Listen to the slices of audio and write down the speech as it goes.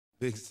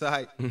Big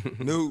Sight,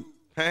 New,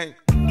 Hank,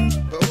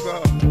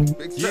 Go,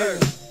 Big Sir.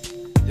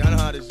 Y'all know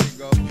how this shit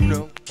go, you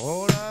know.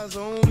 All eyes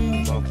on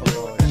me.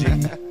 Motherfucker,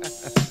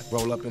 Jiggy.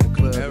 Roll up in the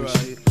club and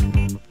shit.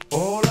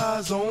 All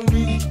eyes on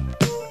me.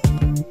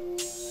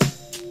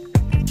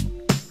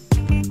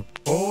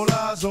 All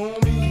eyes on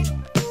me.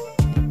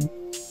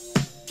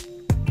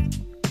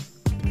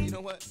 You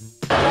know what?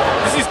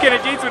 This is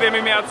Kenneth Gates with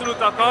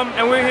MMAabsolute.com,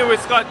 and we're here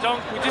with Scott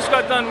Junk. We just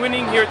got done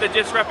winning here at the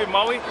Jet Strap in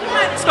Maui.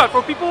 Scott,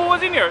 for people who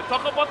was in here,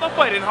 talk about the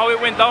fight and how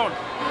it went down.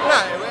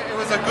 Yeah, it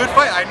was a good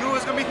fight. I knew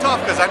it was going to be tough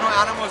because I know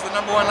Adam was the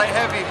 #1 light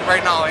heavy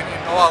right now in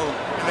Oahu,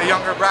 in the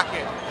younger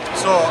bracket.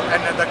 So,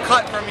 and the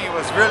cut for me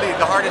was really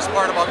the hardest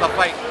part about the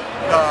fight.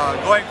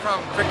 Going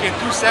from freaking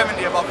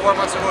 270 about 4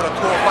 months ago to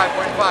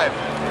 205.5.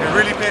 It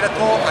really played a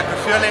toll. I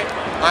could feel it.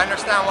 I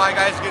understand why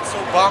guys get so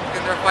bumped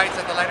in their fights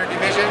at the lighter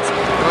divisions.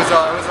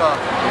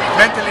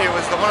 Mentally, it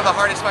was one of the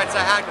hardest fights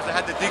I had because I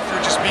had to dig through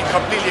just being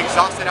completely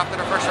exhausted after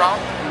the first round.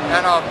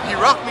 And he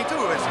rocked me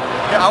too.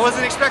 I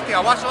wasn't expecting.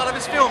 I watched a lot of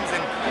his films, and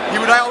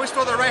I always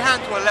throw the right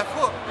hand to a left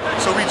hook.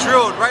 So we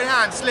drilled right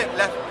hand, slip,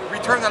 left,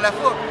 return the left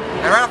hook.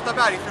 And right off the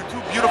bat, he threw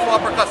two beautiful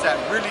uppercuts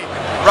that really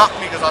rocked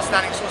me because I was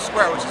standing so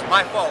square, which is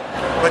my fault.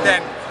 But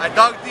then I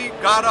dug deep,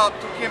 got up,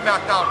 took him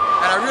back down,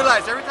 and I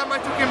realized every time I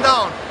took him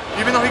down,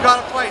 even though he got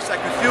up twice, I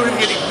could feel him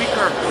getting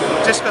weaker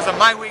just because of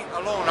my weight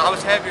alone. I was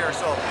heavier,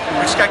 so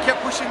I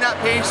kept pushing that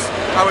pace.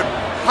 I would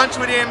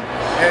punch with him,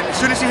 and as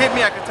soon as he hit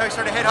me, I could tell he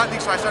started headhunting,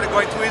 so I started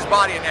going to his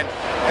body, and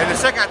the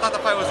second I thought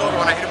the fight was over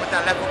when I hit him with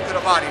that left hook to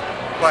the body,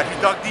 but he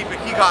dug deep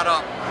and he got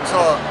up. So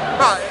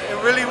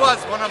it really was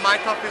one of my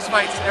toughest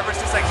fights ever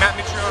since Matt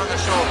Mitchell on the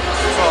show.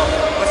 So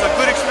it was a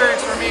good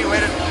experience for me.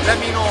 Way to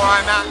let me know where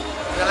I'm at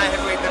in the light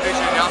heavyweight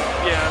division.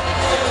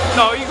 Yeah.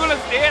 So are you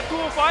gonna stay at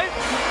 205?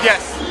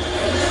 Yes.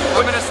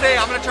 I'm gonna stay.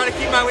 I'm gonna try to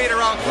keep my weight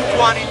around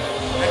 220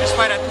 and just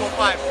fight at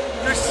 205.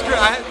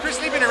 Chris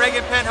Lieben and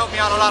Reagan Penn helped me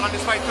out a lot on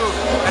this fight too,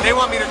 and they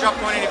want me to drop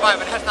to 185,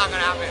 but that's not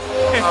gonna happen.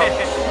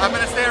 I'm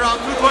gonna stay around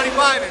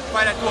 225 and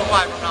fight at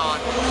 205 from now on.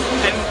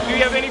 And do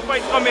you have any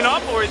fights coming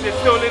up, or is it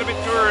still a little bit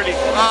too early?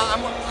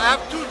 I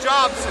have 2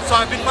 jobs, so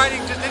I've been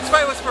fighting. This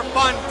fight was for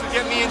fun to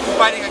get me into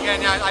fighting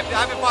again. Yeah, I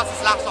haven't fought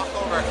since last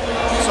October,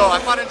 so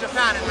I fought in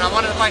Japan, and I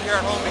wanted to fight here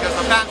at home because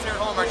the fans here at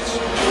home are just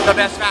the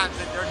best fans.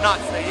 They're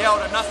nuts. They yell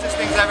the nutsiest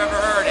things I've ever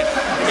heard, and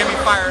they get me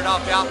fired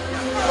up. Yeah,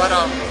 but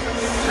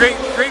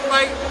great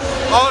fight.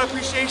 All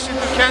appreciation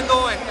to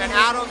Kendall and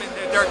Adam and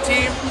their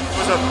team. It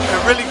was a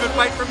really good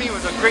fight for me. It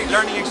was a great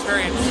learning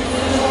experience.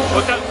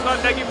 Well, Scott,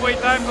 thank you for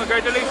your time.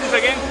 Congratulations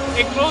again.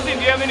 In closing,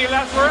 do you have any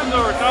last words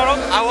or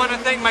shout-outs? I want to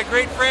thank my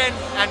great friend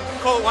and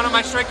one of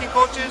my striking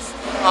coaches,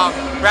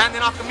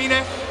 Brandon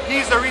Akamine.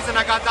 He's the reason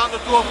I got down to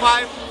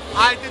 205.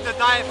 I did the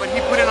diet, but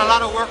he put in a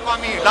lot of work on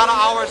me, a lot of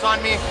hours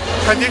on me,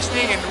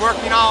 conditioning and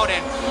working out,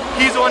 and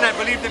he's the one that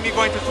believed in me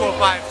going to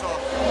 205. So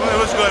it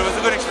was good. It was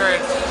a good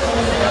experience.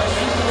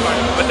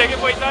 But thank you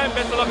for your time.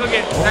 Best of luck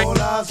again. All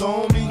eyes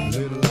on me.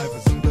 Live a life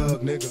as a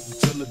thug nigga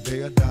until the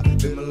day I die.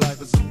 Live a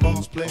life as a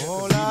boss player.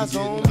 All eyes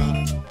on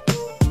me.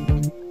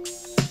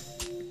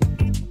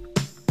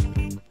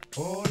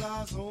 All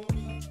eyes on me.